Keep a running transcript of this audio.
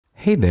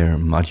Hey there,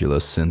 modular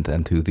synth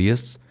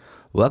enthusiasts.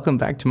 Welcome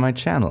back to my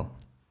channel.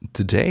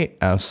 Today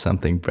I have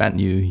something brand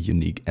new,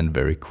 unique and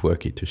very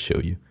quirky to show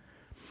you.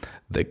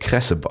 The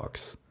Kresse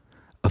Box,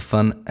 a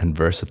fun and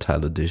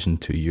versatile addition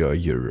to your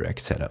Eurorack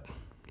setup.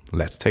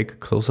 Let's take a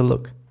closer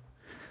look.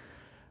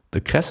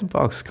 The Kresse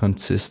Box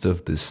consists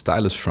of this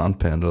stylish front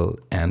panel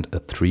and a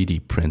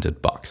 3D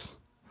printed box.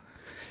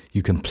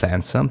 You can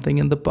plant something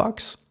in the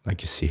box,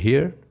 like you see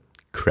here,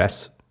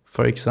 Kresse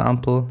for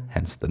example,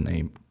 hence the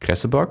name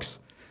Kresse Box.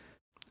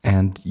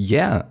 And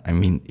yeah,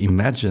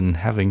 imagine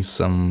having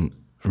some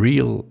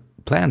real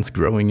plants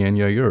growing in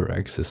your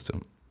Eurorack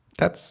system.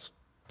 That's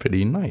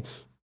pretty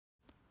nice.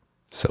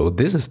 So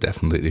this is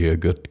definitely a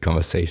good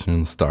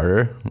conversation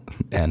starter,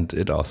 and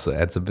it also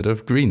adds a bit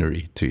of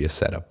greenery to your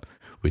setup,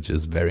 which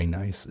is very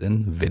nice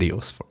in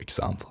videos, for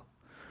example.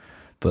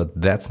 But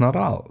that's not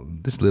all.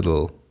 This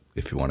little,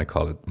 if you want to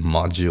call it,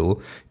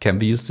 module can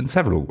be used in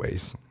several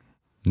ways.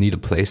 Need a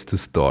place to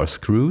store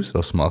screws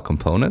or small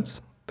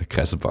components? The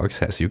Kresse Box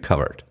has you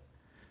covered.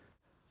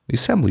 The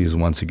assembly is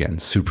once again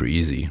super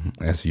easy,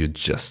 as you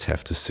just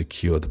have to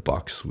secure the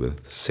box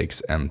with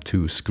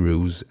 6M2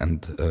 screws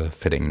and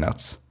fitting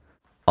nuts.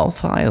 All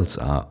files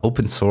are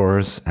open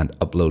source and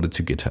uploaded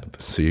to GitHub,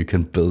 so you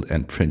can build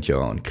and print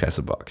your own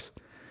Kresse Box.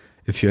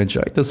 If you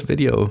enjoyed this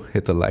video,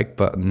 hit the like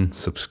button,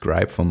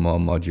 subscribe for more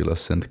modular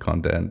synth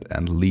content,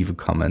 and leave a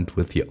comment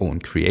with your own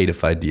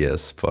creative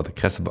ideas for the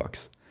Kresse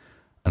Box.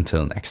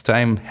 Until next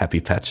time, happy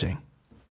patching!